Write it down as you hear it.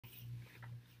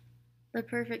The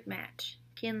Perfect Match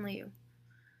Ken Liu.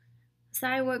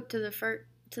 Sai woke to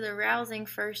the rousing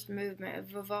first movement of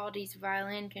Vivaldi's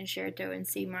Violin Concerto in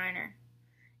C minor,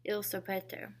 Il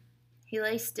Sopetto. He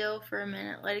lay still for a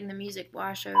minute, letting the music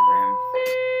wash over him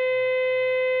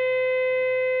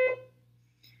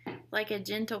like a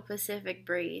gentle Pacific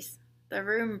breeze. The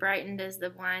room brightened as the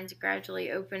blinds gradually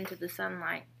opened to the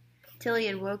sunlight. Tilly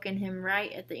had woken him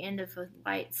right at the end of a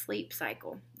light sleep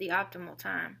cycle, the optimal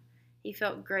time. He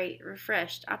felt great,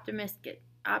 refreshed, optimistic,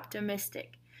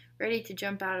 ready to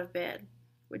jump out of bed,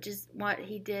 which is what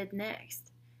he did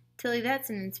next. Tilly,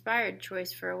 that's an inspired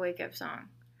choice for a wake-up song.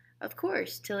 Of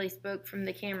course, Tilly spoke from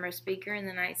the camera speaker in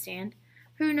the nightstand.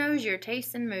 Who knows your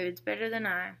tastes and moods better than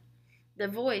I? The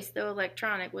voice, though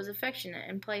electronic, was affectionate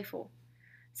and playful.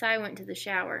 Sai went to the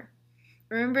shower.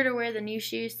 Remember to wear the new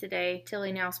shoes today,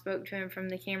 Tilly now spoke to him from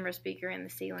the camera speaker in the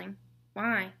ceiling.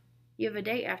 Why? You have a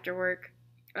date after work.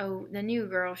 Oh, the new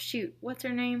girl. Shoot, what's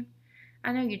her name?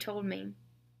 I know you told me.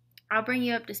 I'll bring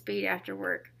you up to speed after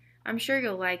work. I'm sure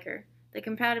you'll like her. The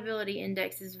compatibility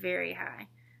index is very high.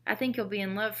 I think you'll be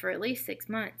in love for at least 6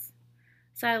 months.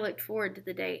 Sai looked forward to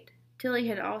the date. Tilly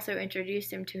had also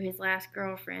introduced him to his last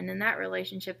girlfriend, and that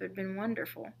relationship had been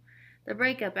wonderful. The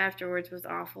breakup afterwards was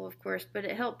awful, of course, but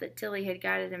it helped that Tilly had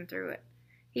guided him through it.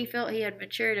 He felt he had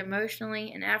matured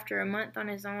emotionally, and after a month on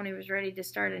his own, he was ready to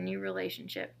start a new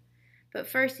relationship. But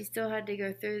first, he still had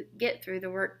to get through the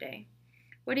workday.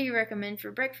 What do you recommend for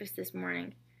breakfast this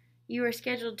morning? You are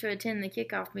scheduled to attend the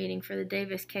kickoff meeting for the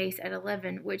Davis case at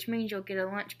 11, which means you'll get a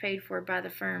lunch paid for by the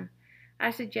firm.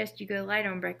 I suggest you go light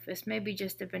on breakfast, maybe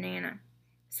just a banana.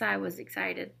 Sai was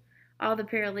excited. All the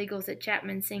paralegals at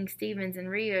Chapman, Singh, Stevens, and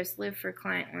Rios live for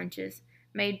client lunches,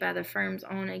 made by the firm's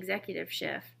own executive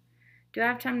chef. Do I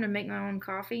have time to make my own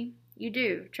coffee? You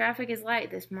do. Traffic is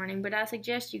light this morning, but I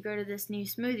suggest you go to this new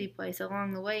smoothie place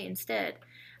along the way instead.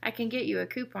 I can get you a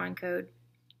coupon code.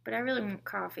 But I really want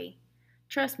coffee.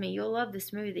 Trust me, you'll love the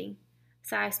smoothie.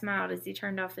 Sai smiled as he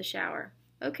turned off the shower.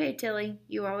 Okay, Tilly,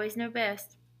 you always know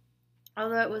best.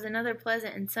 Although it was another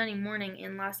pleasant and sunny morning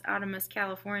in Los Alamos,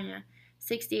 California,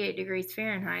 68 degrees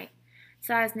Fahrenheit,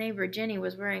 Sai's neighbor Jenny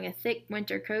was wearing a thick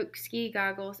winter coat, ski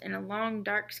goggles, and a long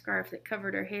dark scarf that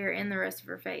covered her hair and the rest of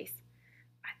her face.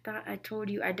 I thought I told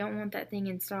you I don't want that thing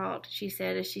installed, she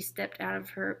said as she stepped out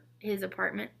of his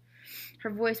apartment.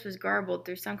 Her voice was garbled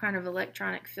through some kind of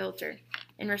electronic filter.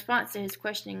 In response to his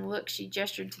questioning look, she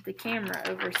gestured to the camera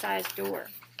over Sai's door.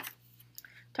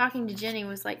 Talking to Jenny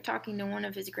was like talking to one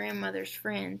of his grandmother's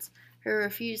friends who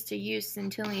refused to use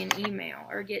Centillion email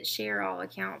or get ShareAll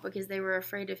account because they were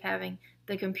afraid of having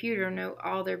the computer know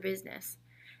all their business.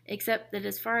 Except that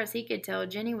as far as he could tell,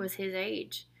 Jenny was his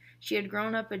age. She had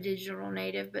grown up a digital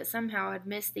native, but somehow had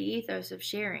missed the ethos of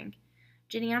sharing.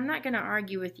 Jenny, I'm not going to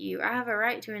argue with you. I have a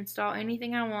right to install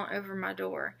anything I want over my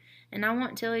door, and I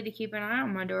want Tilly to keep an eye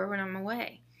on my door when I'm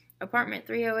away. Apartment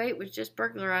 308 was just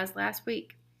burglarized last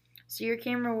week. So your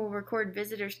camera will record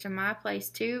visitors to my place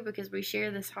too because we share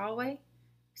this hallway?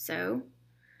 So?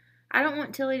 I don't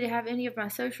want Tilly to have any of my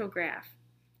social graph.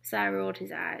 Sai rolled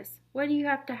his eyes. What do you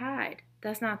have to hide?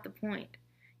 That's not the point.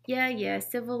 Yeah,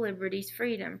 civil liberties,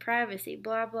 freedom, privacy,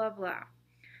 blah, blah, blah.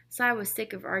 Sai was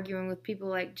sick of arguing with people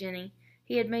like Jenny.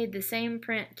 He had made the same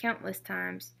print countless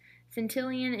times.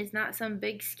 Centillion is not some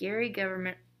big scary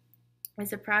government.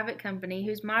 It's a private company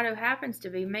whose motto happens to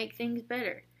be make things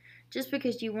better. Just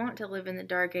because you want to live in the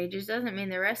dark ages doesn't mean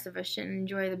the rest of us shouldn't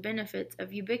enjoy the benefits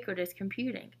of ubiquitous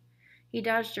computing. He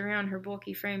dodged around her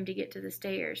bulky frame to get to the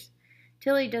stairs.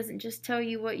 Tilly doesn't just tell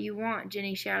you what you want,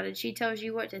 Jenny shouted. She tells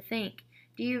you what to think.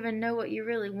 Do you even know what you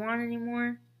really want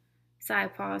anymore? Sai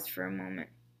paused for a moment.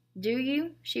 Do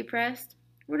you? She pressed.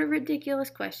 What a ridiculous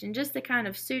question. Just the kind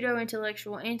of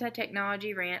pseudo-intellectual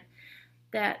anti-technology rant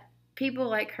that people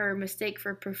like her mistake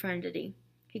for profundity.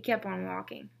 He kept on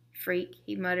walking. Freak,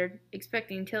 he muttered,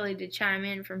 expecting Tilly to chime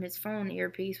in from his phone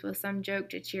earpiece with some joke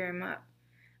to cheer him up.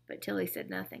 But Tilly said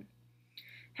nothing.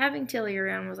 Having Tilly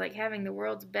around was like having the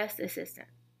world's best assistant.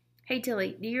 Hey,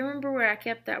 Tilly, do you remember where I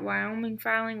kept that Wyoming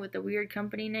filing with the weird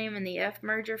company name and the F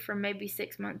merger from maybe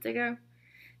 6 months ago?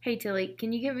 Hey, Tilly,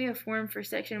 can you get me a form for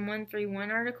Section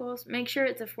 131 articles? Make sure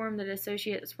it's a form that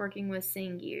associates working with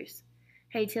Singh use.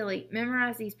 Hey, Tilly,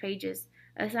 memorize these pages.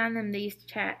 Assign them these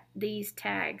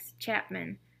tags.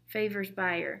 Chapman. Favors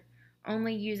buyer.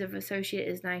 Only use of associate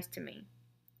is nice to me.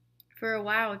 For a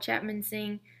while, Chapman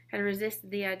Singh had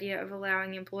resisted the idea of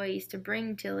allowing employees to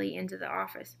bring Tilly into the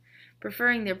office,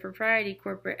 preferring the proprietary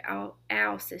corporate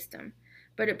OWL system,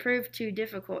 but it proved too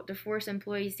difficult to force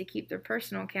employees to keep their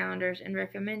personal calendars and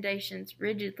recommendations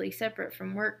rigidly separate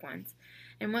from work ones.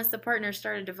 And once the partners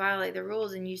started to violate the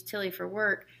rules and use Tilly for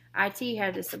work, IT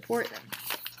had to support them.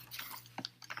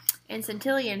 And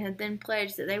Centillion had then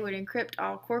pledged that they would encrypt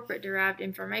all corporate-derived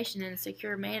information in a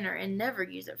secure manner and never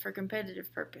use it for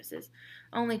competitive purposes,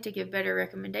 only to give better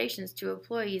recommendations to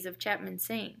employees of Chapman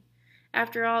Singh.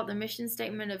 After all, the mission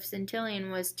statement of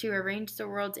Centillion was to arrange the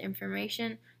world's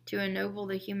information to ennoble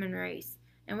the human race.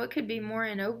 And what could be more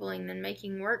ennobling than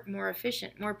making work more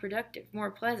efficient, more productive,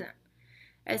 more pleasant?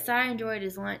 As Cy enjoyed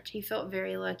his lunch, he felt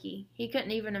very lucky. He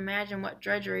couldn't even imagine what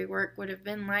drudgery work would have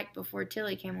been like before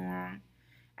Tilly came along.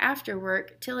 After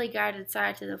work, Tilly guided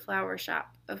Cy to the flower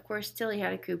shop. Of course, Tilly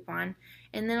had a coupon.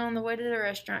 And then on the way to the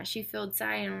restaurant, she filled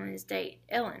Cy in on his date,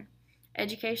 Ellen.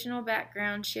 Educational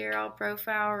background, share all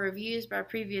profile, reviews by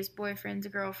previous boyfriends,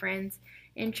 girlfriends,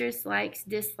 interests, likes,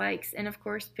 dislikes, and of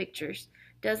course pictures.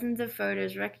 Dozens of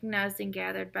photos recognized and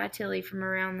gathered by Tilly from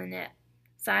around the net.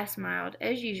 Cy smiled.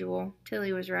 As usual,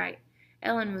 Tilly was right.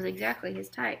 Ellen was exactly his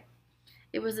type.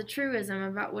 It was a truism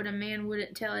about what a man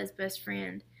wouldn't tell his best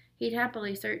friend. He'd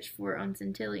happily searched for on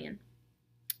Centillion.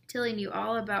 Tilly knew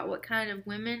all about what kind of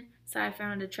women Cy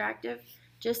found attractive,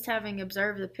 just having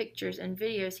observed the pictures and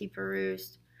videos he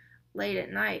perused late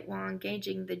at night while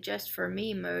engaging the just for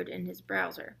me mode in his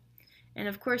browser. And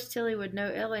of course Tilly would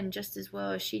know Ellen just as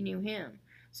well as she knew him,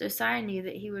 so Cy knew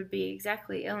that he would be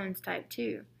exactly Ellen's type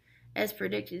too. As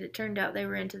predicted, it turned out they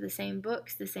were into the same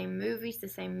books, the same movies, the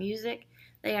same music.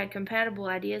 They had compatible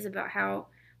ideas about how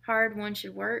hard one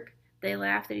should work. They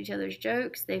laughed at each other's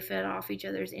jokes. They fed off each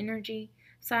other's energy.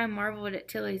 Cy marveled at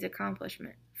Tilly's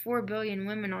accomplishment. 4 billion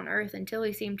women on Earth, and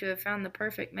Tilly seemed to have found the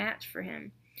perfect match for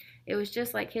him. It was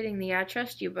just like hitting the I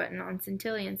trust you button on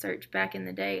Centillion search back in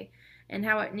the day, and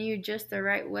how it knew just the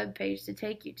right web page to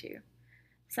take you to.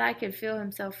 Cy could feel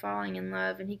himself falling in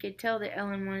love, and he could tell that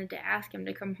Ellen wanted to ask him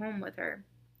to come home with her.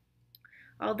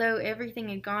 Although everything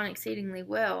had gone exceedingly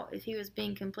well, if he was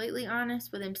being completely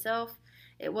honest with himself,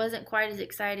 it wasn't quite as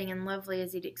exciting and lovely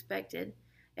as he'd expected.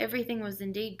 Everything was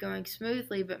indeed going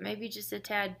smoothly, but maybe just a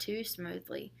tad too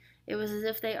smoothly. It was as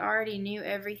if they already knew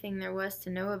everything there was to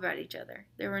know about each other.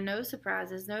 There were no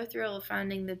surprises, no thrill of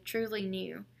finding the truly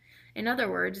new. In other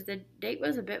words, the date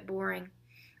was a bit boring.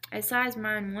 As Cy's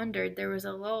mind wandered, there was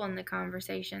a lull in the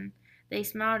conversation. They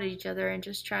smiled at each other and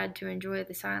just tried to enjoy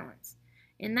the silence.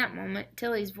 In that moment,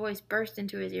 Tilly's voice burst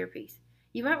into his earpiece.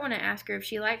 You might want to ask her if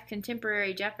she likes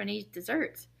contemporary Japanese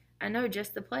desserts. I know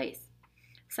just the place.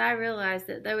 Cy realized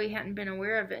that though he hadn't been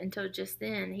aware of it until just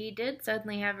then, he did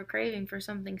suddenly have a craving for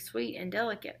something sweet and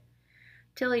delicate.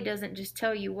 Tilly doesn't just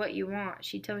tell you what you want,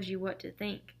 she tells you what to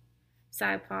think.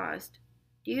 Cy paused.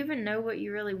 Do you even know what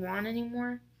you really want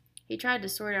anymore? He tried to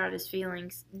sort out his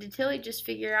feelings. Did Tilly just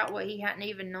figure out what he hadn't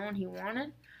even known he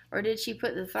wanted? Or did she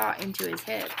put the thought into his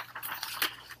head?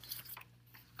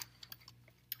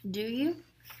 Do you?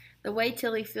 The way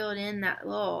Tilly filled in that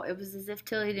lull, it was as if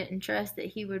Tilly didn't trust that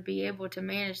he would be able to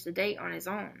manage the date on his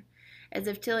own. As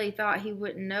if Tilly thought he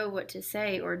wouldn't know what to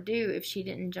say or do if she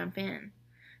didn't jump in.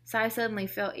 Cy suddenly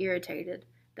felt irritated.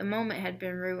 The moment had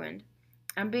been ruined.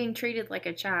 I'm being treated like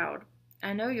a child.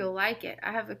 I know you'll like it.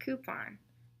 I have a coupon.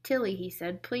 Tilly, he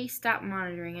said, please stop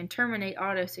monitoring and terminate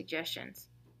auto-suggestions.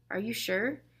 Are you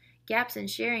sure? Gaps in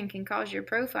sharing can cause your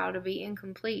profile to be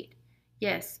incomplete.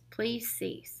 Yes, please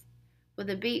cease. With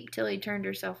a beep, Tilly turned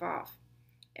herself off.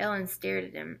 Ellen stared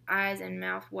at him, eyes and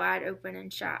mouth wide open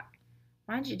and shocked.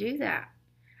 Why'd you do that?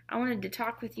 I wanted to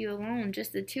talk with you alone,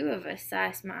 just the two of us,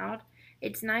 Cy smiled.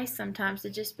 It's nice sometimes to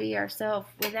just be ourselves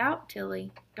without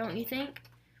Tilly, don't you think?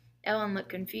 Ellen looked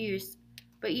confused.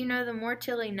 But you know, the more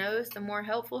Tilly knows, the more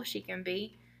helpful she can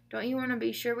be. Don't you want to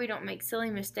be sure we don't make silly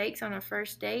mistakes on a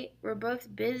first date? We're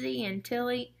both busy, and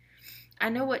Tilly... I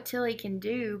know what Tilly can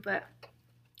do, but...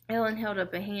 Ellen held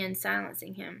up a hand,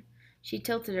 silencing him. She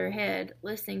tilted her head,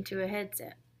 listening to a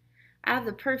headset. I have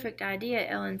the perfect idea,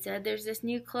 Ellen said. There's this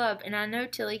new club, and I know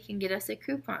Tilly can get us a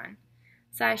coupon.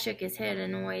 Cy shook his head,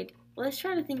 annoyed. Let's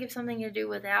try to think of something to do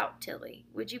without Tilly.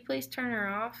 Would you please turn her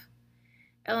off?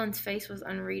 Ellen's face was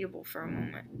unreadable for a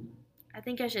moment. I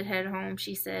think I should head home,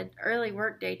 she said. Early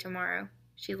work day tomorrow.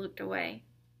 She looked away.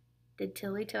 Did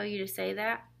Tilly tell you to say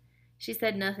that? She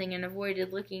said nothing and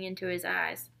avoided looking into his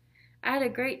eyes. I had a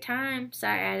great time,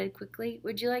 Cy added quickly.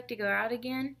 Would you like to go out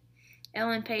again?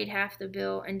 Ellen paid half the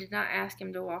bill and did not ask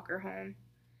him to walk her home.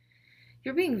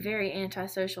 You're being very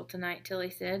antisocial tonight, Tilly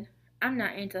said. I'm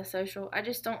not antisocial. I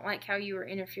just don't like how you were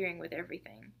interfering with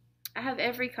everything. I have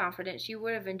every confidence you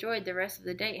would have enjoyed the rest of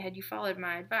the date had you followed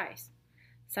my advice.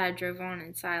 Cy drove on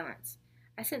in silence.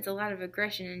 I sense a lot of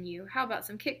aggression in you. How about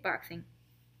some kickboxing?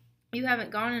 You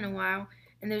haven't gone in a while,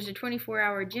 and there's a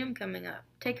 24-hour gym coming up.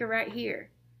 Take her right here.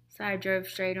 Cy drove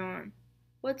straight on.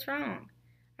 What's wrong?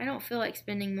 I don't feel like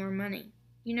spending more money.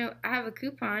 I have a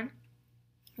coupon.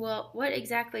 Well, what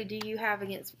exactly do you have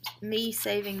against me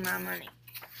saving my money?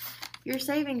 Your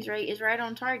savings rate is right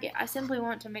on target. I simply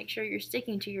want to make sure you're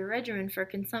sticking to your regimen for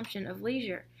consumption of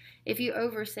leisure. If you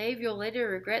oversave, you'll later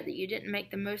regret that you didn't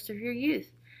make the most of your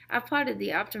youth. I've plotted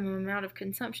the optimum amount of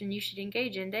consumption you should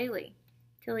engage in daily.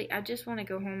 Tilly, I just want to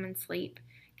go home and sleep.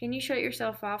 Can you shut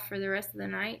yourself off for the rest of the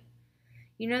night?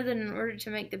 You know that in order to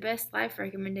make the best life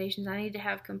recommendations, I need to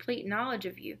have complete knowledge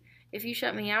of you. If you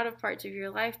shut me out of parts of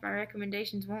your life, my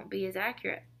recommendations won't be as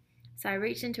accurate. Cy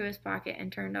reached into his pocket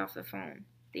and turned off the phone.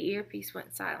 The earpiece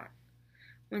went silent.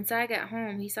 When Cy got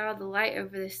home, he saw the light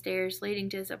over the stairs leading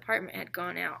to his apartment had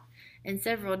gone out, and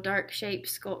several dark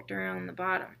shapes skulked around the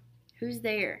bottom. Who's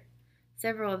there?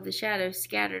 Several of the shadows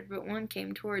scattered, but one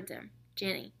came towards him.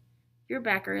 Jenny. You're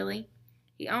back early.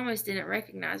 He almost didn't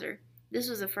recognize her. This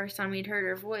was the first time he'd heard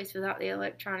her voice without the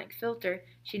electronic filter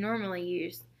she normally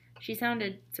used. She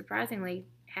sounded surprisingly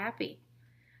happy.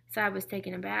 Cy was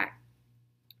taken aback.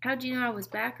 How'd you know I was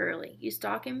back early? You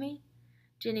stalking me?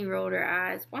 Jenny rolled her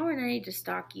eyes. Why would I need to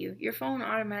stalk you? Your phone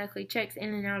automatically checks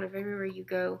in and out of everywhere you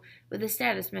go with a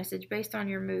status message based on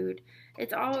your mood.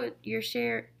 It's all on your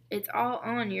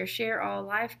Share All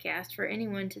live cast for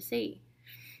anyone to see.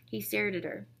 He stared at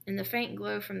her. In the faint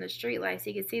glow from the streetlights,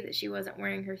 he could see that she wasn't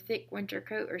wearing her thick winter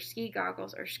coat or ski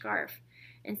goggles or scarf.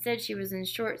 Instead, she was in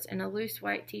shorts and a loose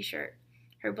white t-shirt.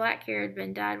 Her black hair had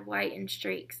been dyed white in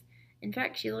streaks. In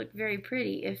fact, she looked very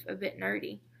pretty, if a bit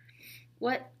nerdy.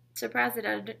 What? Surprised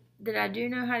that I do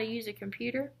know how to use a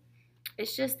computer?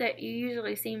 It's just that you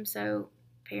usually seem so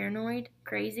paranoid,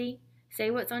 crazy.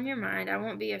 Say what's on your mind. I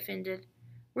won't be offended.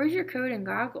 Where's your coat and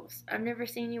goggles? I've never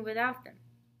seen you without them.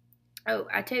 Oh,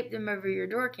 I taped them over your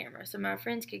door camera so my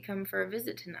friends could come for a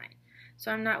visit tonight.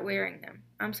 So I'm not wearing them.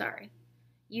 I'm sorry.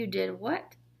 You did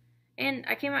what? And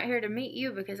I came out here to meet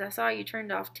you because I saw you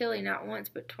turned off Tilly not once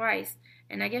but twice,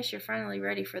 and I guess you're finally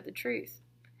ready for the truth.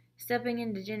 Stepping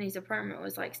into Jenny's apartment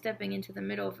was like stepping into the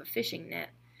middle of a fishing net.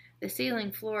 The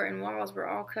ceiling, floor, and walls were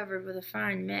all covered with a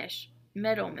fine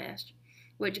metal mesh,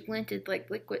 which glinted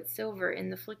like liquid silver in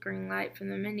the flickering light from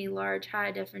the many large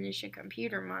high-definition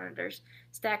computer monitors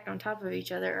stacked on top of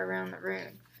each other around the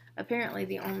room, apparently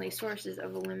the only sources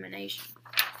of illumination.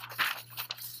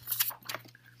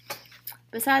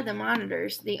 Beside the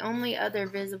monitors, the only other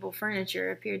visible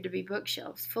furniture appeared to be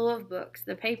bookshelves, full of books,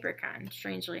 the paper kind,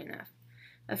 strangely enough.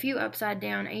 A few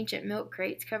upside-down ancient milk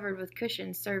crates covered with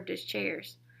cushions served as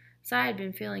chairs. Cy had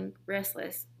been feeling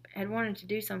restless, had wanted to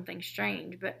do something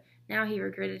strange, but now he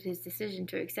regretted his decision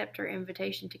to accept her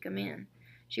invitation to come in.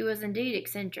 She was indeed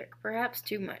eccentric, perhaps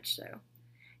too much so.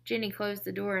 Jenny closed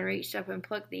the door and reached up and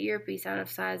plucked the earpiece out of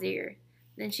Cy's ear.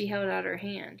 Then she held out her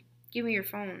hand. Give me your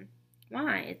phone.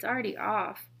 Why? It's already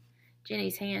off.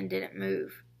 Jenny's hand didn't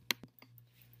move.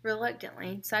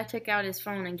 Reluctantly, Cy took out his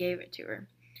phone and gave it to her.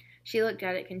 She looked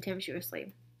at it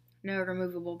contemptuously. No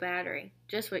removable battery.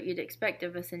 Just what you'd expect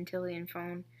of a centillion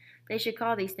phone. They should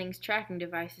call these things tracking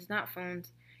devices, not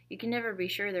phones. You can never be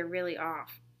sure they're really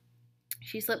off.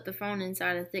 She slipped the phone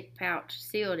inside a thick pouch,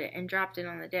 sealed it, and dropped it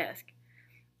on the desk.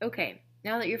 Okay,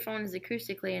 now that your phone is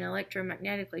acoustically and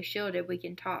electromagnetically shielded, we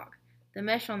can talk. The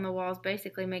mesh on the walls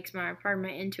basically makes my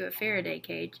apartment into a Faraday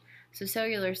cage, so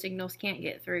cellular signals can't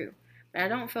get through. But I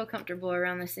don't feel comfortable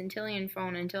around the centillion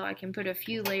phone until I can put a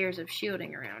few layers of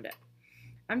shielding around it.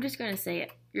 I'm just going to say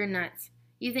it. You're nuts.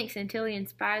 You think centillion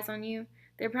spies on you?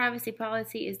 Their privacy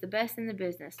policy is the best in the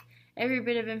business. Every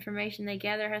bit of information they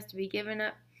gather has to be given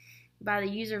up by the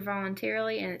user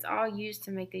voluntarily, and it's all used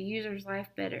to make the user's life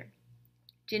better.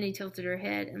 Jenny tilted her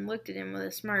head and looked at him with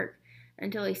a smirk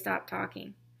until he stopped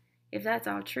talking. If that's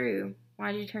all true,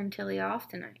 why did you turn Tilly off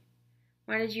tonight?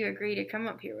 Why did you agree to come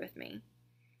up here with me?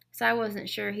 Cy wasn't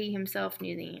sure he himself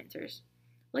knew the answers.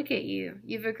 Look at you.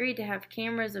 You've agreed to have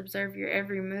cameras observe your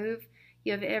every move.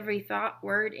 You have every thought,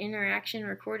 word, interaction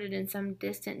recorded in some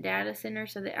distant data center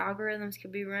so that algorithms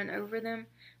could be run over them,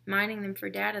 mining them for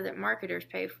data that marketers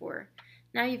pay for.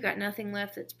 Now you've got nothing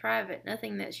left that's private,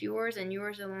 nothing that's yours and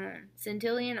yours alone.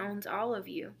 Centillion owns all of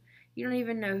you. You don't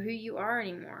even know who you are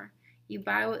anymore. You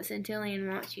buy what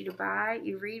Centillion wants you to buy.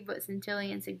 You read what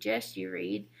Centillion suggests you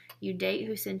read. You date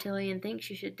who Centillion thinks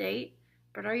you should date.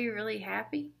 But are you really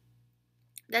happy?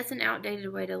 That's an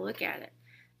outdated way to look at it.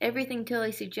 Everything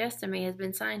Tilly suggests to me has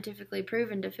been scientifically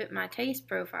proven to fit my taste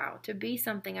profile, to be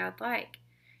something I'd like.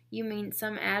 You mean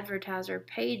some advertiser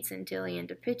paid Centillion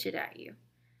to pitch it at you?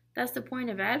 That's the point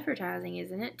of advertising,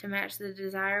 isn't it? To match the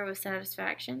desire with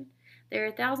satisfaction? There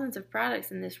are thousands of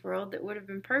products in this world that would have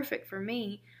been perfect for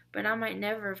me, but I might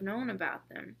never have known about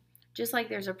them. Just like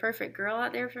there's a perfect girl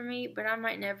out there for me, but I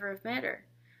might never have met her.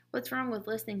 What's wrong with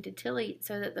listening to Tilly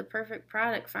so that the perfect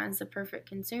product finds the perfect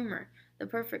consumer, the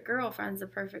perfect girl finds the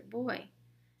perfect boy?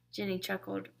 Jenny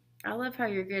chuckled. I love how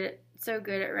you're so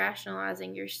good at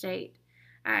rationalizing your state.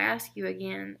 I ask you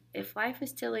again, if life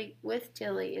is with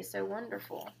Tilly is so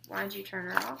wonderful, why'd you turn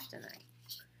her off tonight?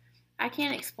 I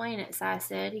can't explain it, Cy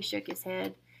said. He shook his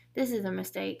head. This is a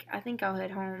mistake. I think I'll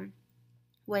head home.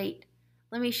 Wait,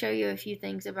 let me show you a few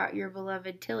things about your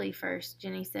beloved Tilly first,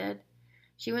 Jenny said.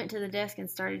 She went to the desk and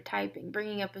started typing,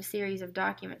 bringing up a series of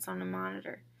documents on the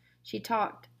monitor. She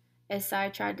talked as Cy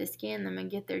tried to scan them and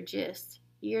get their gist.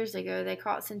 Years ago, they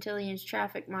caught Centillion's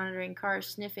traffic monitoring cars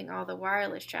sniffing all the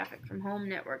wireless traffic from home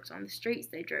networks on the streets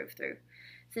they drove through.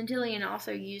 Centillion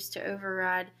also used to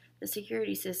override the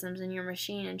security systems in your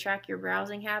machine and track your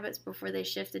browsing habits before they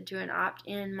shifted to an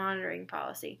opt-in monitoring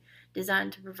policy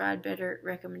designed to provide better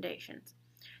recommendations.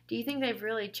 Do you think they've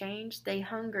really changed? They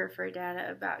hunger for data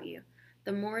about you.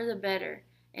 The more the better,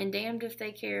 and damned if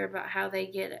they care about how they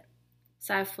get it.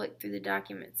 Cy flicked through the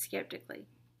documents skeptically.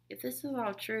 If this is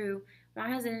all true, why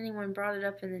hasn't anyone brought it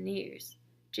up in the news?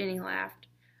 Jenny laughed.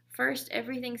 First,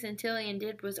 everything Centillion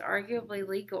did was arguably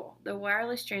legal. The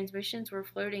wireless transmissions were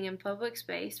floating in public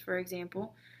space, for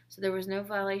example, so there was no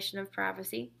violation of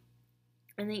privacy,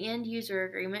 and the end-user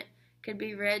agreement could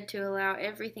be read to allow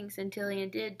everything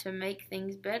Centillion did to make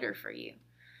things better for you.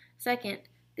 Second,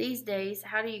 these days,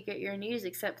 how do you get your news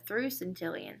except through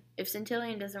Centillion? If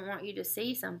Centillion doesn't want you to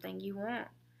see something, you won't.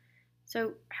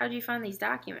 So, how do you find these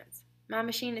documents? My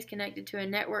machine is connected to a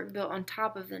network built on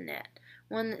top of the net,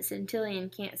 one that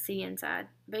Centillion can't see inside.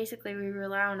 Basically, we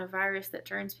rely on a virus that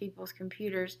turns people's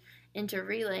computers into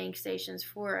relaying stations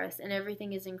for us, and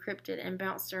everything is encrypted and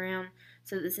bounced around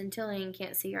so that Centillion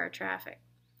can't see our traffic.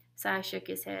 Cy shook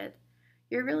his head.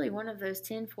 You're really one of those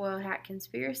tinfoil hat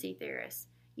conspiracy theorists.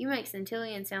 You make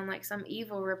Centillion sound like some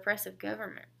evil, repressive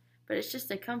government, but it's just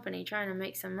a company trying to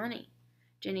make some money.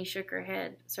 Jenny shook her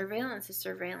head. Surveillance is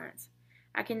surveillance.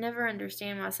 I can never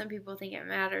understand why some people think it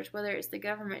matters, whether it's the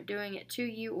government doing it to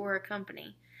you or a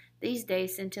company. These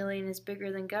days, Centillion is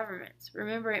bigger than governments.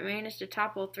 Remember, it managed to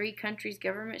topple 3 countries'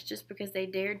 governments just because they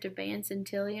dared to ban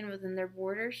Centillion within their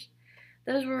borders?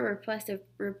 Those were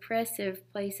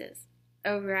repressive places.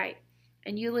 Oh, right.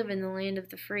 And you live in the land of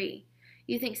the free.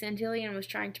 You think Centillion was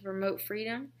trying to promote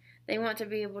freedom? They want to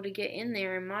be able to get in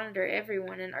there and monitor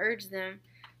everyone and urge them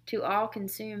to all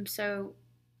consume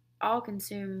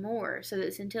more so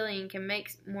that Centillion can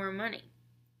make more money.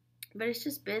 But it's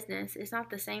just business. It's not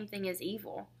the same thing as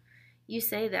evil. You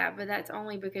say that, but that's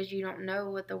only because you don't know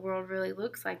what the world really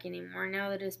looks like anymore now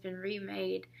that it's been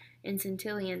remade in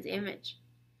Centillion's image.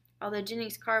 Although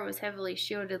Jenny's car was heavily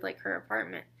shielded like her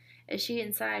apartment, as she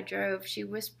and Cy drove, she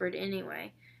whispered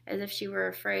anyway, as if she were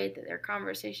afraid that their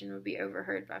conversation would be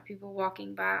overheard by people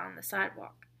walking by on the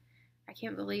sidewalk. I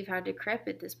can't believe how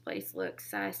decrepit this place looks,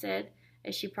 Cy said,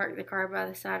 as she parked the car by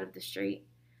the side of the street.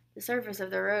 The surface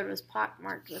of the road was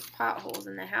pockmarked with potholes,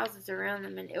 and the houses around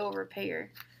them in ill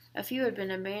repair. A few had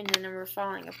been abandoned and were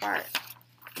falling apart.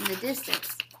 In the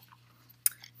distance,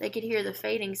 they could hear the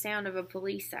fading sound of a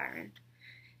police siren.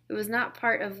 It was not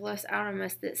part of Los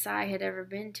Alamos that Cy had ever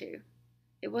been to.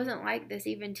 It wasn't like this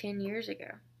even 10 years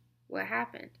ago. What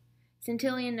happened?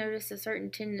 Centillion noticed a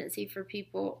certain tendency for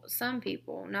some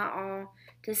people, not all,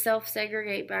 to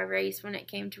self-segregate by race when it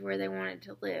came to where they wanted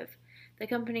to live. The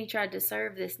company tried to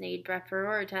serve this need by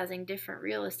prioritizing different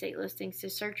real estate listings to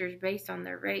searchers based on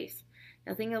their race.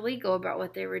 Nothing illegal about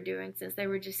what they were doing, since they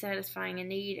were just satisfying a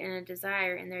need and a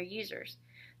desire in their users.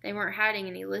 They weren't hiding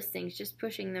any listings, just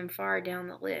pushing them far down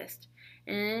the list.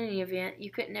 And in any event,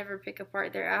 you could never pick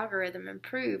apart their algorithm and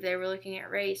prove they were looking at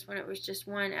race when it was just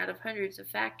one out of hundreds of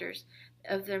factors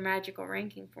of their magical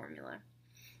ranking formula.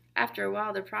 After a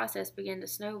while, the process began to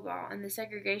snowball, and the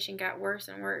segregation got worse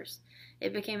and worse.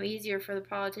 It became easier for the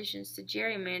politicians to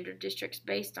gerrymander districts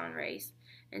based on race.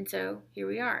 And so, here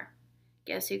we are.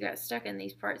 Guess who got stuck in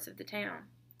these parts of the town?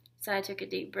 Cy took a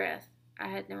deep breath. I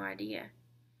had no idea.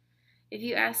 If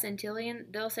you ask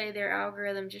Centillion, they'll say their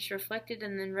algorithm just reflected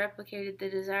and then replicated the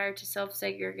desire to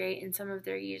self-segregate in some of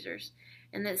their users,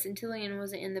 and that Centillion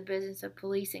wasn't in the business of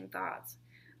policing thoughts.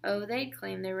 Oh, they'd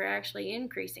claim they were actually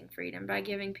increasing freedom by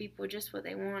giving people just what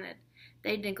they wanted.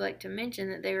 They'd neglect to mention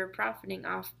that they were profiting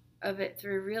off of it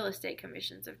through real estate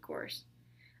commissions, of course.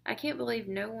 I can't believe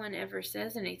no one ever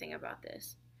says anything about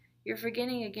this. You're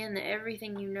forgetting again that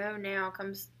everything you know now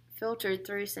comes filtered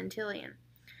through Centillion.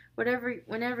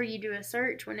 Whenever you do a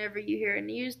search, whenever you hear a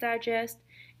news digest,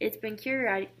 it's been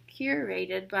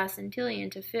curated by Centillion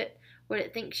to fit what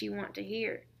it thinks you want to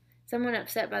hear. Someone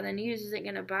upset by the news isn't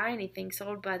going to buy anything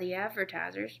sold by the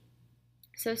advertisers,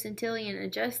 so Centillion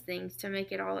adjusts things to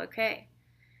make it all okay.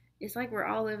 It's like we're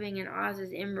all living in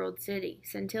Oz's Emerald City.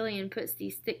 Centillion puts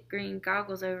these thick green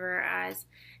goggles over our eyes,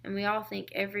 and we all think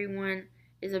everyone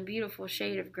is a beautiful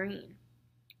shade of green.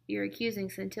 You're accusing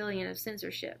Centillion of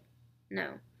censorship.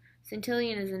 No.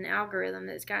 Centillion is an algorithm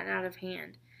that's gotten out of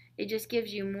hand. It just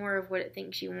gives you more of what it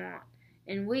thinks you want.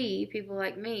 And we, people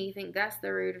like me, think that's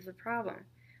the root of the problem.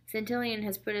 Centillion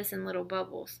has put us in little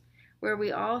bubbles, where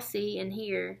we all see and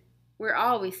hear, where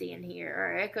all we see and hear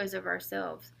are echoes of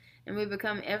ourselves, and we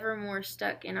become ever more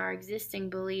stuck in our existing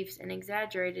beliefs and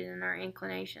exaggerated in our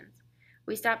inclinations.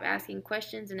 We stop asking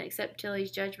questions and accept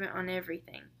Tilly's judgment on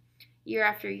everything. Year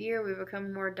after year, we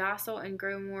become more docile and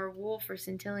grow more wool for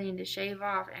Centillion to shave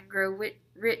off and grow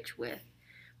rich with.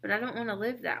 But I don't want to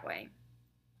live that way.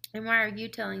 And why are you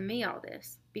telling me all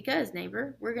this? Because,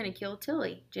 neighbor, we're going to kill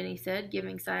Tilly, Jenny said,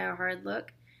 giving Si a hard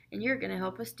look, and you're going to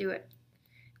help us do it.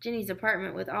 Jenny's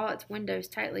apartment, with all its windows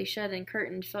tightly shut and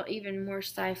curtained, felt even more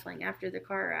stifling after the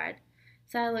car ride.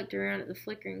 Si looked around at the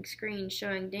flickering screen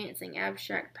showing dancing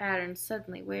abstract patterns,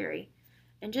 suddenly wary.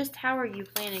 And just how are you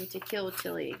planning to kill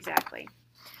Tilly exactly?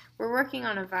 We're working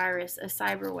on a virus, a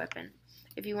cyber weapon,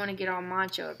 if you want to get all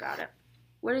macho about it.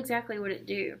 What exactly would it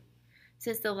do?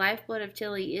 Since the lifeblood of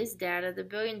Tilly is data, the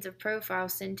billions of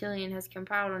profiles Centillion has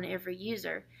compiled on every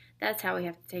user, that's how we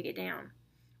have to take it down.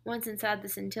 Once inside the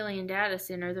Centillion data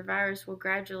center, the virus will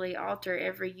gradually alter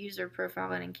every user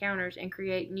profile it encounters and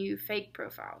create new fake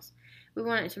profiles. We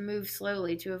want it to move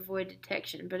slowly to avoid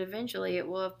detection, but eventually it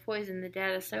will have poisoned the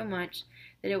data so much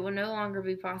that it will no longer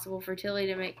be possible for Tilly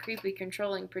to make creepy,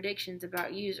 controlling predictions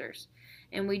about users.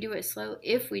 And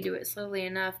if we do it slowly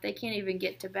enough, they can't even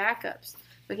get to backups,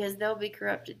 because they'll be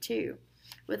corrupted too.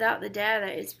 Without the data,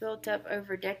 it's built up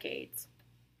over the decades.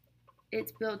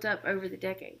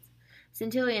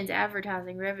 Centillion's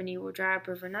advertising revenue will dry up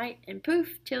overnight, and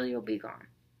poof, Tilly will be gone.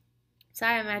 Si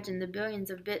imagined the billions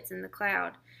of bits in the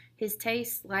cloud, his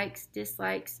tastes, likes,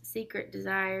 dislikes, secret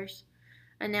desires,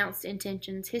 announced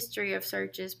intentions, history of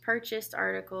searches, purchases,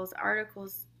 articles,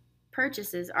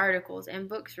 and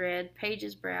books read,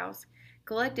 pages browsed.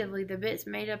 Collectively, the bits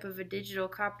made up of a digital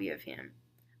copy of him.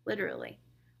 Literally.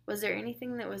 Was there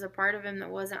anything that was a part of him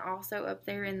that wasn't also up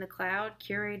there in the cloud,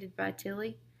 curated by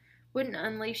Tilly? Wouldn't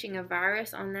unleashing a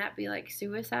virus on that be like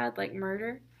suicide, like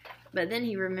murder? But then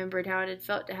he remembered how it had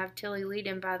felt to have Tilly lead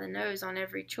him by the nose on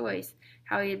every choice,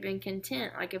 how he had been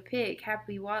content, like a pig,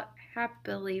 happily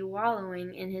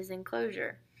wallowing in his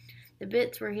enclosure. The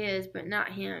bits were his, but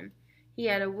not him. He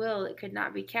had a will that could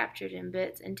not be captured in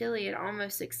bits, and Tilly had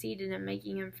almost succeeded in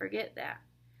making him forget that.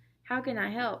 How can I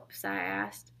help? Si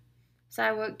asked. Si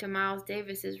woke to Miles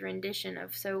Davis's rendition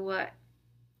of So What.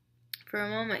 For a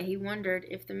moment he wondered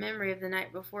if the memory of the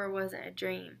night before wasn't a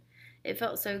dream. It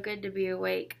felt so good to be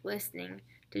awake, listening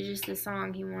to just the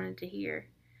song he wanted to hear.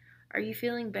 Are you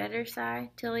feeling better,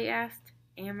 Si? Tilly asked.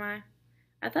 Am I?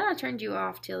 I thought I turned you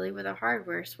off, Tilly, with a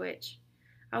hardware switch.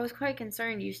 I was quite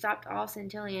concerned you stopped all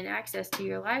Centillion access to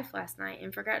your life last night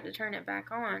and forgot to turn it back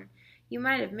on. You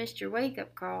might have missed your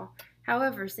wake-up call.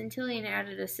 However, Centillion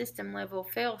added a system-level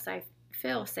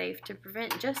fail-safe to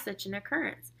prevent just such an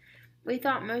occurrence. We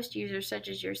thought most users such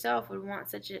as yourself would want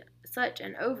such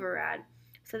an override,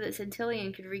 so that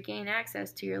Centillion could regain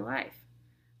access to your life.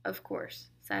 Of course,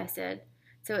 Si said.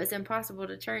 So it's impossible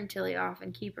to turn Tilly off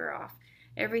and keep her off.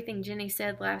 Everything Jenny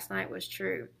said last night was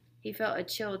true. He felt a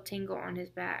chill tingle on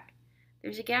his back.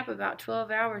 There's a gap about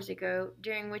 12 hours ago,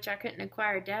 during which I couldn't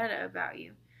acquire data about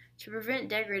you. To prevent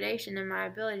degradation in my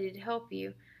ability to help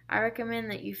you, I recommend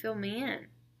that you fill me in.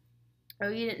 Oh,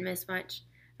 you didn't miss much.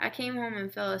 I came home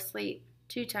and fell asleep,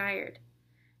 too tired.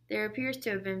 There appears to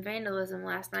have been vandalism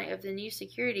last night of the new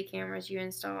security cameras you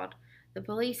installed. The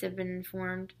police have been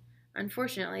informed.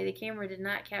 Unfortunately, the camera did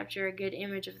not capture a good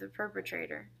image of the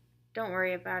perpetrator. Don't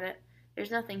worry about it.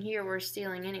 There's nothing here worth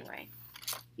stealing anyway.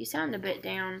 You sound a bit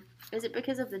down. Is it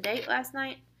because of the date last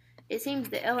night? It seems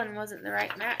that Ellen wasn't the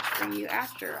right match for you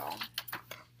after all.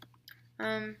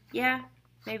 Yeah,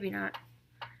 maybe not.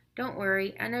 Don't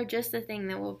worry, I know just the thing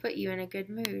that will put you in a good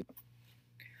mood.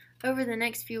 Over the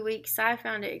next few weeks, Si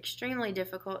found it extremely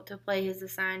difficult to play his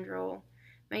assigned role.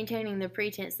 Maintaining the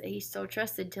pretense that he still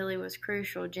trusted Tilly was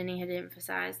crucial, Jenny had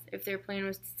emphasized, if their plan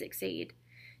was to succeed.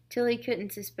 Tilly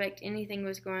couldn't suspect anything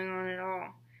was going on at all.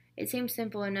 It seemed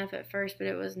simple enough at first, but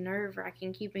it was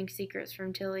nerve-wracking keeping secrets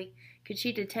from Tilly. Could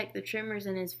she detect the tremors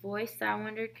in his voice, Si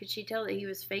wondered? Could she tell that he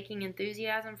was faking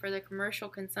enthusiasm for the commercial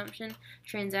consumption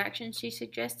transaction she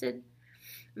suggested?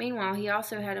 Meanwhile, he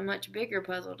also had a much bigger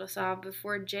puzzle to solve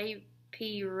before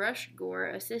J.P.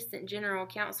 Rushgore, Assistant General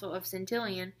Counsel of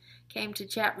Centillion, came to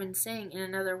Chapman Singh in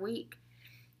another week.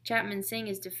 Chapman Singh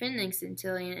is defending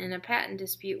Centillion in a patent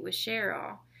dispute with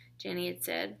Sherall, Jenny had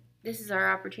said. This is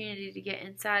our opportunity to get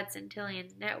inside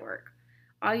Centillion's network.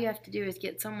 All you have to do is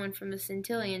get someone from the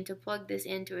Centillion to plug this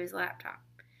into his laptop."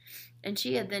 And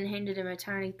she had then handed him a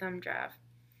tiny thumb drive.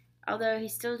 Although he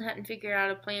still hadn't figured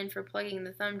out a plan for plugging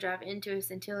the thumb drive into a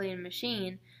Centillion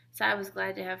machine, Cy was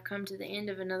glad to have come to the end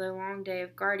of another long day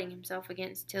of guarding himself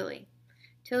against Tilly.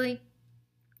 "Tilly,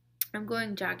 I'm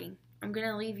going jogging. I'm going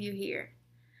to leave you here."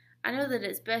 "I know that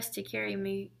it's best to carry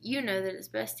me. You know that it's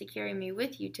best to carry me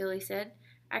with you," Tilly said.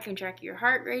 "I can track your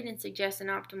heart rate and suggest an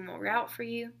optimal route for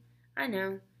you." "I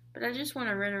know, but I just want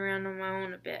to run around on my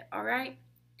own a bit, all right?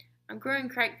 I'm growing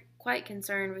quite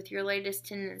concerned with your latest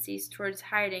tendencies towards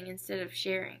hiding instead of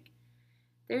sharing."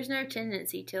 "There's no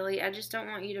tendency, Tilly. I just don't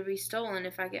want you to be stolen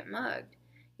if I get mugged.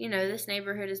 You know, this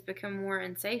neighborhood has become more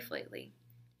unsafe lately."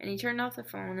 And he turned off the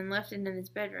phone and left it in his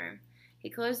bedroom. He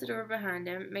closed the door behind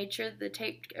him, made sure that the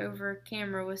taped-over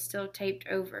camera was still taped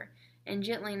over, and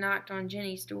gently knocked on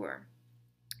Jenny's door.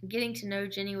 Getting to know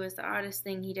Jenny was the oddest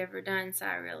thing he'd ever done,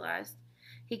 Cy realized.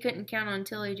 He couldn't count on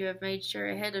Tilly to have made sure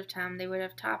ahead of time they would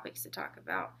have topics to talk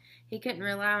about. He couldn't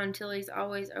rely on Tilly's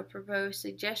always apropos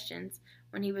suggestions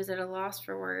when he was at a loss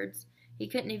for words. He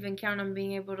couldn't even count on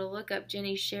being able to look up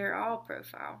Jenny's Share All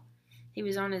profile. He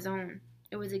was on his own.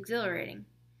 It was exhilarating.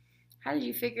 "How did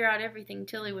you figure out everything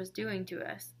Tilly was doing to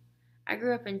us?" "I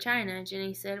grew up in China,"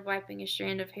 Jenny said, wiping a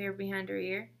strand of hair behind her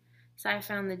ear. Cy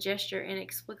found the gesture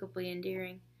inexplicably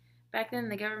endearing. "Back then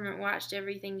the government watched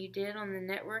everything you did on the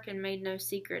network and made no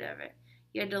secret of it.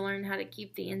 You had to learn how to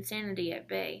keep the insanity at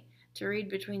bay, to read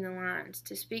between the lines,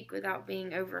 to speak without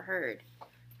being overheard.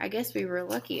 I guess we were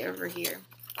lucky over here."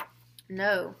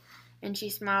 "No," and she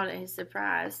smiled at his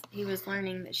surprise. He was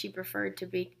learning that she preferred to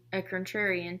be a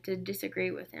contrarian, to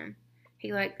disagree with him.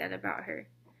 He liked that about her.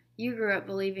 "You grew up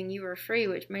believing you were free,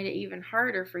 which made it even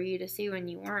harder for you to see when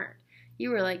you weren't. You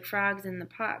were like frogs in the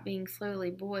pot being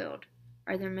slowly boiled.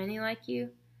 Are there many like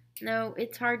you?" "No,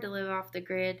 it's hard to live off the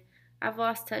grid. I've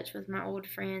lost touch with my old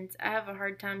friends. I have a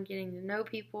hard time getting to know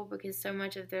people because so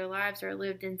much of their lives are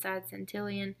lived inside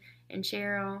Centillion and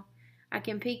Share All. I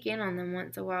can peek in on them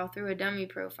once a while through a dummy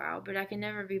profile, but I can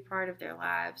never be part of their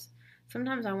lives.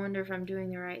 Sometimes I wonder if I'm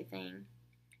doing the right thing."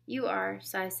 "You are,"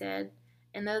 Cy said,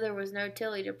 and though there was no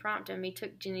Tilly to prompt him, he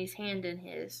took Jenny's hand in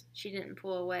his. She didn't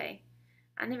pull away.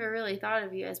 "I never really thought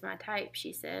of you as my type,"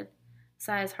 she said.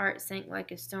 Cy's heart sank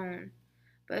like a stone.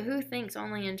 "But who thinks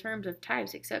only in terms of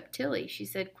types except Tilly?" she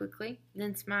said quickly,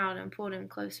 then smiled and pulled him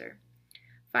closer.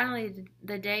 Finally,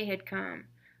 the day had come.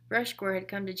 Rushcore had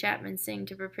come to Chapman Singh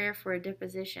to prepare for a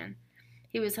deposition.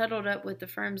 He was huddled up with the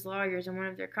firm's lawyers in one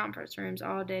of their conference rooms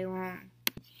all day long.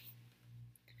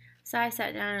 Cy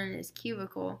sat down in his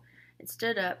cubicle and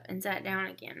stood up and sat down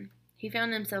again. He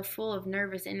found himself full of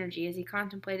nervous energy as he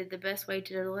contemplated the best way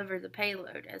to deliver the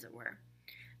payload, as it were.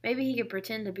 Maybe he could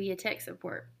pretend to be a tech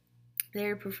support,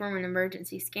 there to perform an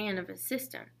emergency scan of his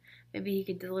system. Maybe he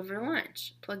could deliver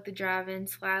lunch, plug the drive in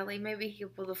slyly. Maybe he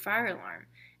could pull the fire alarm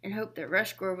and hope that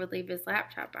Rushcore would leave his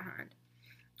laptop behind.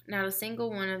 Not a single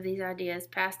one of these ideas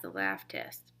passed the laugh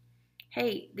test.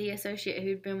 Hey, the associate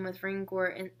who'd been with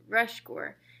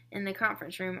Rushcore in the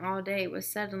conference room all day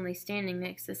was suddenly standing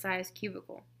next to Cy's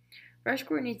cubicle.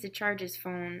 "Rushcore needs to charge his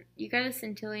phone. You got a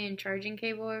Centillion charging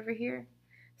cable over here?"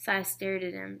 Cy stared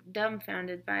at him,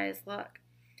 dumbfounded by his luck.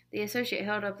 The associate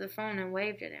held up the phone and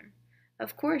waved at him.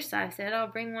 "Of course," Cy said.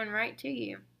 "I'll bring one right to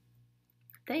you."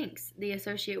 "Thanks." The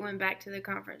associate went back to the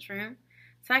conference room.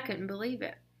 Cy couldn't believe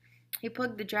it. He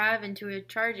plugged the drive into a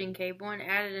charging cable and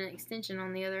added an extension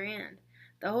on the other end.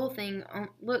 The whole thing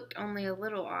looked only a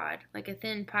little odd, like a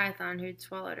thin python who'd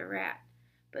swallowed a rat.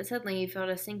 But suddenly he felt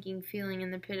a sinking feeling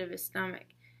in the pit of his stomach,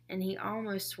 and he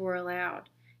almost swore aloud.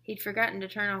 He'd forgotten to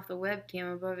turn off the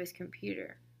webcam above his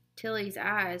computer. Tilly's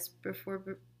eyes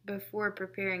before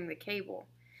preparing the cable.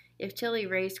 If Tilly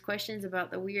raised questions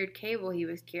about the weird cable he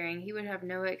was carrying, he would have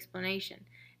no explanation,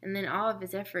 and then all of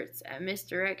his efforts at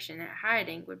misdirection, at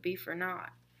hiding, would be for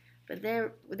naught. But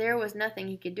there was nothing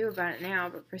he could do about it now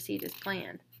but proceed as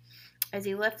planned. As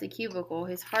he left the cubicle,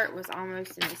 his heart was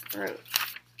almost in his throat.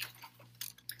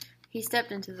 He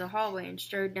stepped into the hallway and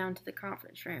strode down to the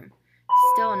conference room.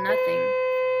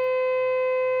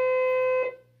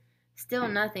 Still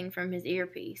nothing from his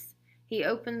earpiece. He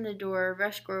opened the door.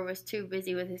 Rushcore was too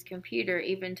busy with his computer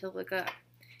even to look up.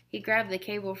 He grabbed the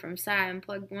cable from Cy and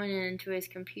plugged one end into his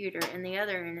computer and the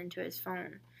other end into his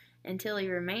phone, until he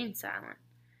remained silent.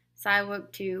 Cy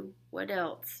woke to, what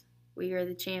else? We are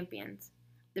the champions.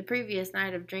 The previous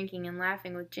night of drinking and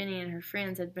laughing with Jenny and her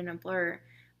friends had been a blur,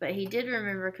 but he did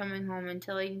remember coming home and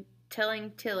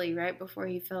telling Tilly right before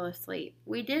he fell asleep.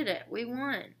 We did it. We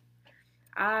won.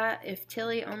 Ah, if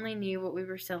Tilly only knew what we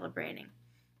were celebrating.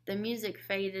 The music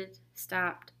faded,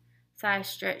 stopped. Cy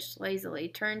stretched lazily,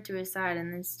 turned to his side,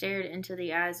 and then stared into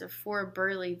the eyes of four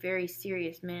burly, very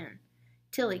serious men.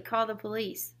 Tilly, call the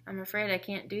police. I'm afraid I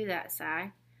can't do that,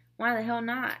 Cy. Why the hell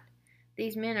not?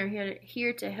 These men are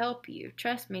here to help you.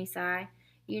 Trust me, Cy.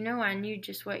 You know I knew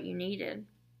just what you needed.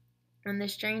 When the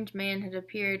strange man had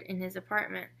appeared in his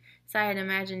apartment, Cy had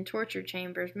imagined torture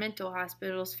chambers, mental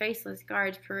hospitals, faceless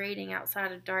guards parading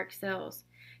outside of dark cells.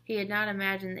 He had not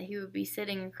imagined that he would be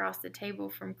sitting across the table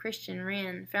from Christian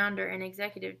Wren, founder and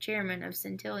executive chairman of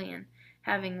Centillion,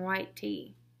 having white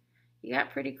tea. You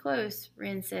got pretty close,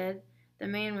 Wren said. The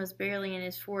man was barely in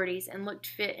his 40s and looked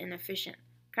fit and efficient,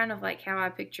 kind of like how I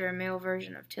picture a male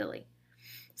version of Tilly.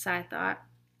 Cy thought.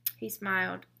 He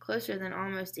smiled, closer than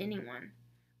almost anyone.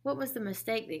 What was the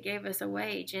mistake that gave us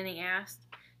away? Jenny asked.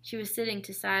 She was sitting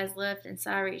to Cy's left, and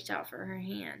Cy reached out for her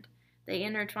hand. They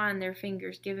intertwined their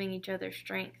fingers, giving each other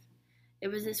strength. It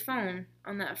was his phone,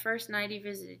 on that first night he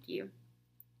visited you.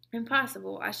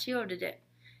 Impossible. I shielded it.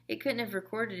 It couldn't have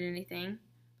recorded anything,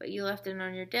 but you left it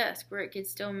on your desk, where it could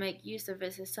still make use of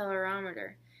its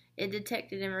accelerometer. It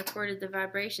detected and recorded the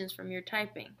vibrations from your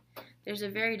typing. There's a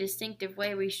very distinctive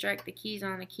way we strike the keys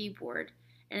on a keyboard,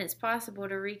 and it's possible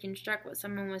to reconstruct what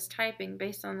someone was typing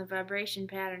based on the vibration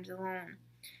patterns alone.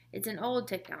 It's an old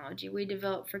technology we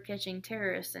developed for catching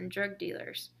terrorists and drug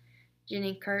dealers.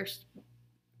 Jenny cursed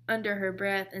under her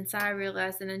breath, and Cy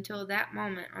realized that until that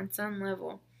moment, on some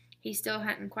level, he still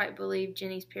hadn't quite believed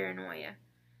Jenny's paranoia.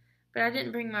 But I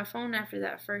didn't bring my phone after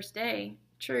that first day.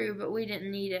 True, but we didn't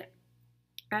need it.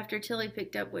 After Tilly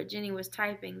picked up what Jenny was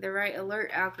typing, the right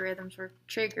alert algorithms were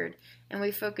triggered, and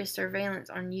we focused surveillance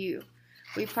on you.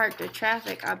 We parked a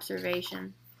traffic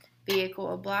observation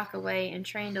vehicle a block away and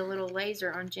trained a little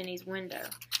laser on Jenny's window.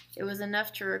 It was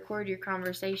enough to record your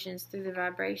conversations through the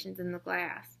vibrations in the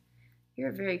glass. You're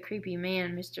a very creepy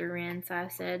man, Mr. Wren, Cy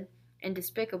said, and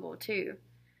despicable, too.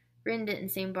 Wren didn't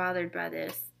seem bothered by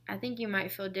this. I think you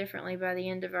might feel differently by the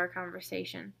end of our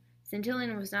conversation.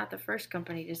 Centillion was not the first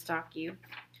company to stalk you.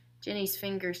 Jenny's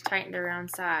fingers tightened around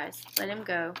Cy's. Let him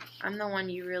go. I'm the one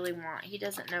you really want. He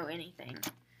doesn't know anything.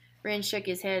 Wren shook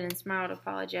his head and smiled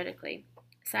apologetically.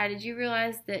 Cy, did you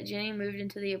realize that Jenny moved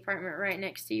into the apartment right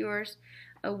next to yours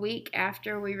a week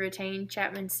after we retained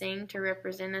Chapman Singh to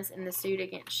represent us in the suit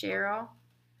against Sherrill?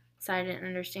 Cy didn't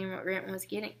understand what Wren was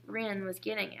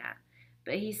getting at,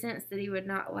 but he sensed that he would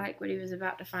not like what he was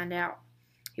about to find out.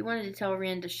 He wanted to tell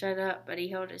Wren to shut up, but he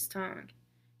held his tongue.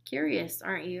 Curious,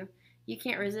 aren't you? You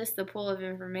can't resist the pull of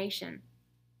information.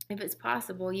 If it's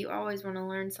possible, you always want to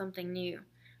learn something new.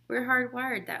 We're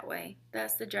hardwired that way.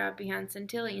 That's the job behind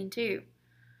Centillion, too.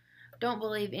 Don't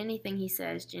believe anything he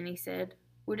says, Jenny said.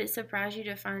 Would it surprise you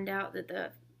to find out that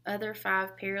the other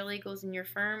 5 paralegals in your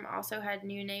firm also had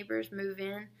new neighbors move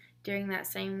in during that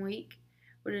same week?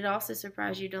 Would it also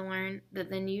surprise you to learn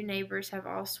that the new neighbors have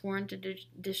all sworn to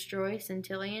destroy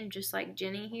Centillion, just like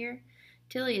Jenny here?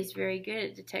 Tilly is very good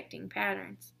at detecting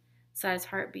patterns. Cy's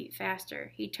heart beat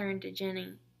faster. He turned to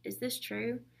Jenny. Is this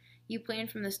true? You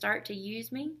planned from the start to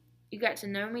use me? You got to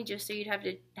know me just so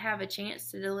you'd have a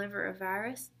chance to deliver a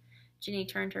virus? Jenny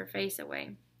turned her face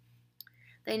away.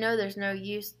 They know there's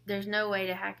no way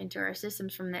to hack into our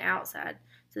systems from the outside,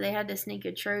 so they had to sneak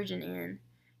a Trojan in.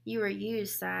 You were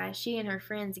used, Cy. She and her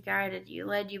friends guided you,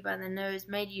 led you by the nose,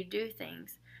 made you do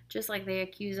things, just like they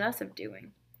accuse us of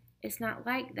doing. It's not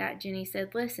like that, Jenny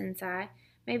said. Listen, Cy,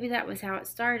 maybe that was how it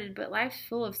started, but life's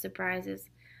full of surprises.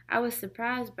 I was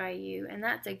surprised by you, and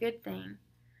that's a good thing.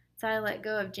 Cy let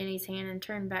go of Jenny's hand and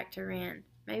turned back to Rand.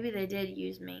 Maybe they did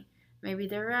use me. Maybe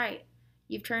they're right.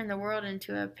 You've turned the world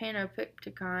into a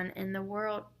panopticon,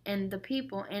 and the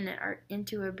people in it are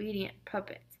into obedient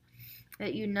puppets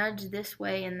that you nudge this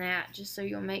way and that just so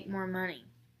you'll make more money.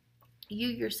 You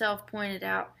yourself pointed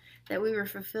out that we were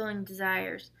fulfilling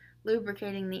desires,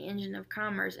 lubricating the engine of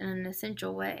commerce in an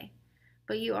essential way.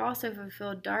 But you also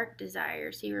fulfilled dark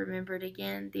desires, he remembered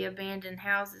again, the abandoned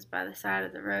houses by the side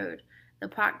of the road, the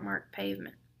pockmarked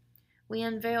pavement. We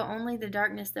unveil only the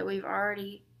darkness that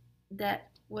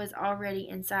was already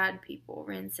inside people,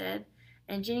 Wren said.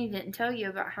 And Jenny didn't tell you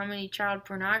about how many child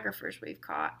pornographers we've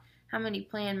caught, how many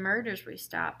planned murders we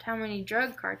stopped, how many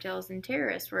drug cartels and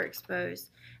terrorists were exposed,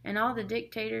 and all the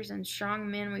dictators and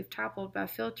strong men we've toppled by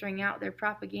filtering out their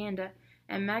propaganda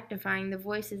and magnifying the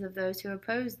voices of those who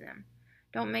oppose them.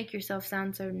 Don't make yourself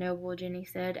sound so noble, Jenny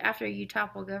said. After you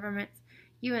topple governments,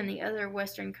 you and the other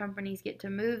Western companies get to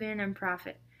move in and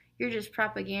profit. You're just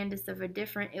propagandists of a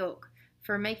different ilk,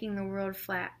 for making the world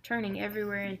flat, turning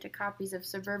everywhere into copies of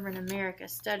suburban America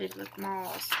studded with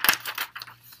malls.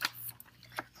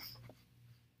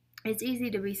 It's easy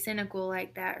to be cynical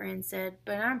like that, Wren said,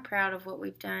 but I'm proud of what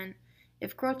we've done.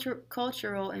 If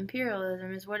cultural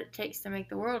imperialism is what it takes to make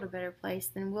the world a better place,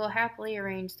 then we'll happily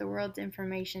arrange the world's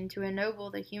information to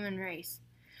ennoble the human race.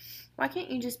 Why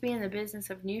can't you just be in the business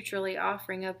of neutrally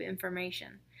offering up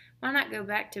information? Why not go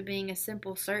back to being a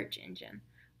simple search engine?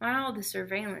 Why all the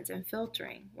surveillance and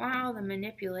filtering? Why all the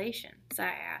manipulation?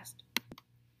 Cy asked.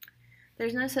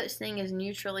 There's no such thing as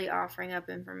neutrally offering up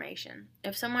information.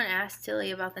 If someone asks Tilly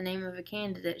about the name of a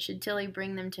candidate, should Tilly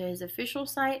bring them to his official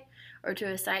site or to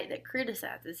a site that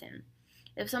criticizes him?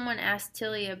 If someone asks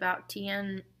Tilly about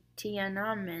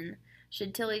Tiananmen,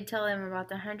 should Tilly tell them about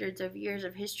the hundreds of years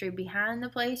of history behind the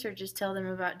place or just tell them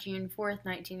about June 4th,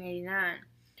 1989?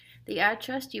 The I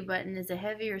trust you button is a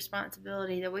heavy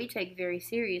responsibility that we take very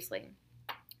seriously.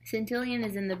 Centillion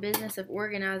is in the business of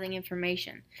organizing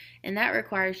information, and that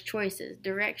requires choices,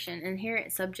 direction,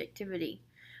 inherent subjectivity.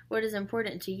 What is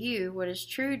important to you, what is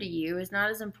true to you, is not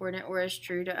as important or as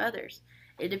true to others.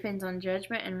 It depends on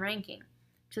judgment and ranking.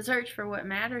 To search for what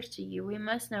matters to you, we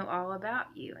must know all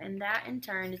about you, and that in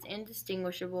turn is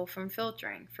indistinguishable from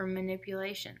filtering, from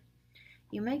manipulation.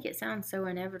 You make it sound so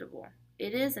inevitable.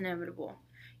 It is inevitable.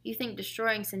 You think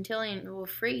destroying Centillion will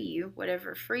free you,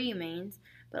 whatever free means,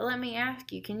 but let me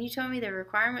ask you, can you tell me the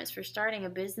requirements for starting a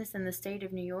business in the state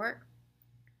of New York?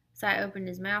 Cy opened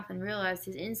his mouth and realized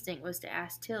his instinct was to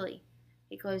ask Tilly.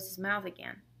 He closed his mouth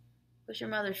again. What's your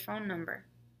mother's phone number?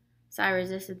 Cy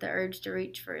resisted the urge to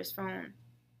reach for his phone.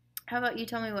 How about you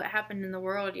tell me what happened in the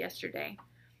world yesterday?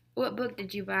 What book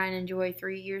did you buy and enjoy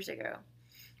 3 years ago?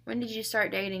 When did you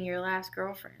start dating your last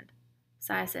girlfriend?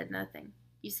 Cy said nothing.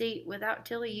 You see, without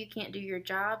Tilly, you can't do your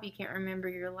job, you can't remember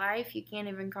your life, you can't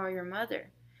even call your mother.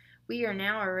 We are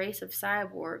now a race of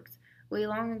cyborgs. We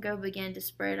long ago began to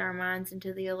spread our minds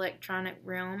into the electronic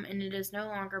realm, and it is no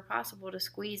longer possible to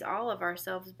squeeze all of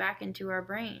ourselves back into our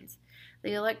brains.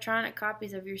 The electronic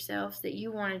copies of yourselves that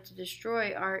you wanted to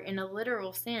destroy are, in a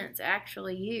literal sense,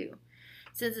 actually you.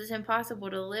 Since it's impossible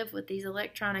to live with these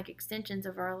electronic extensions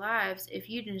of our lives, if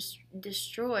you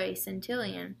destroy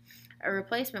Centillion, a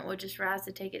replacement will just rise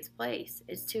to take its place.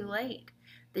 It's too late.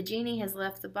 The genie has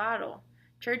left the bottle.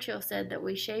 Churchill said that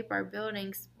we shape our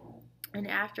buildings, and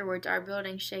afterwards our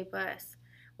buildings shape us.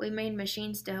 We made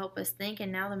machines to help us think,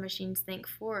 and now the machines think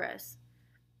for us.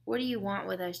 What do you want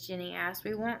with us, Jenny asked.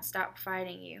 We won't stop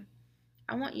fighting you.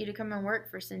 I want you to come and work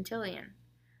for Centillion.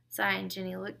 Cy and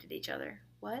Jenny looked at each other.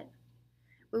 What?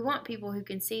 We want people who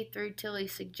can see through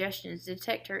Tilly's suggestions,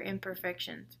 detect her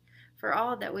imperfections. For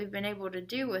all that we've been able to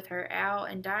do with her owl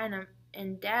and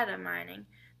data mining,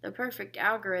 the perfect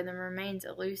algorithm remains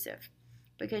elusive.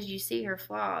 Because you see her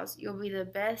flaws, you'll be the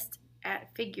best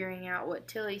at figuring out what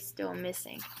Tilly's still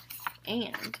missing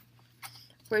and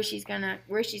where she's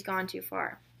gone too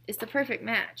far. It's the perfect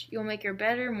match. You'll make her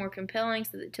better, more compelling,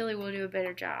 so that Tilly will do a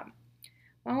better job.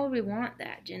 Why would we want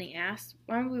that? Jenny asked.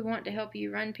 Why would we want to help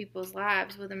you run people's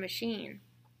lives with a machine?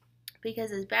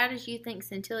 Because as bad as you think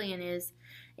Centillion is,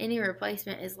 any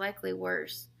replacement is likely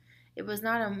worse. It was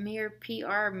not a mere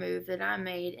PR move that I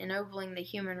made, ennobling the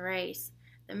human race.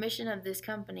 The mission of this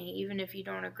company, even if you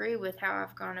don't agree with how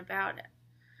I've gone about it.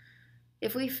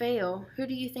 If we fail, who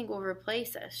do you think will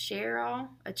replace us? Cherol?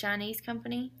 A Chinese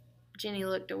company? Jenny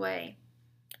looked away.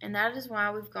 And that is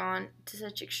why we've gone to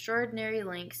such extraordinary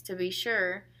lengths to be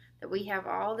sure that we have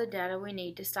all the data we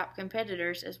need to stop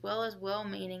competitors as well as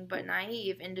well-meaning but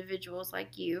naive individuals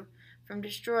like you from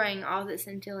destroying all that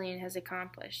Centillion has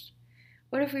accomplished.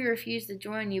 What if we refuse to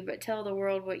join you but tell the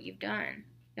world what you've done?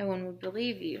 No one would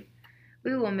believe you.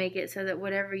 We will make it so that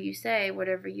whatever you say,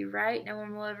 whatever you write, no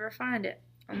one will ever find it.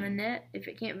 On the net, if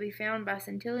it can't be found by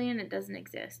Centillion, it doesn't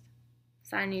exist.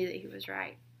 Cy knew that he was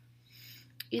right.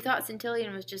 You thought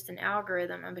Centillion was just an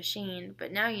algorithm, a machine,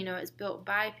 but now you know it's built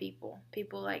by people.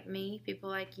 People like me, people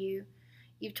like you.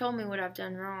 You've told me what I've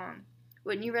done wrong.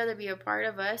 Wouldn't you rather be a part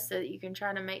of us so that you can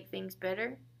try to make things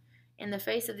better? In the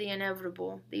face of the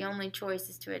inevitable, the only choice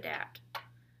is to adapt.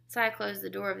 Cy closed the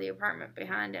door of the apartment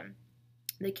behind him.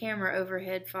 The camera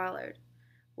overhead followed.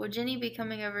 Will Jenny be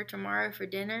coming over tomorrow for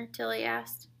dinner? Tilly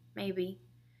asked. Maybe.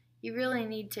 You really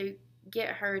need to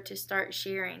get her to start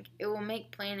sharing. It will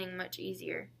make planning much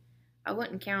easier. I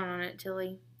wouldn't count on it,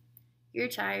 Tilly. You're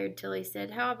tired, Tilly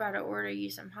said. How about I order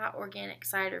you some hot organic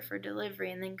cider for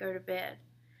delivery and then go to bed?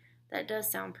 That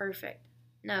does sound perfect.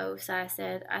 No, Cy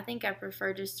said. I think I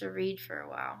prefer just to read for a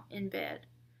while, in bed.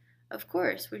 Of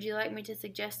course. Would you like me to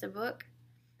suggest a book?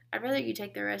 I'd rather you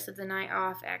take the rest of the night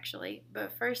off, actually,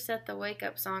 but first set the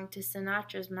wake-up song to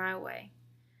Sinatra's My Way.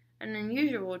 An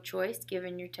unusual choice,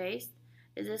 given your taste.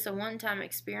 Is this a one-time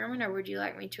experiment, or would you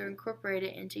like me to incorporate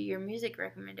it into your music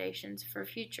recommendations for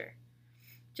future?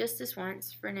 Just this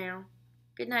once, for now.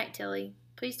 Good night, Tilly.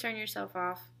 Please turn yourself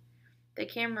off. The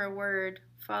camera whirred,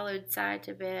 followed Cy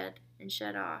to bed, and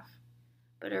shut off.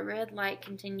 But a red light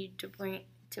continued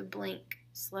to blink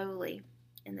slowly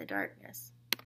in the darkness.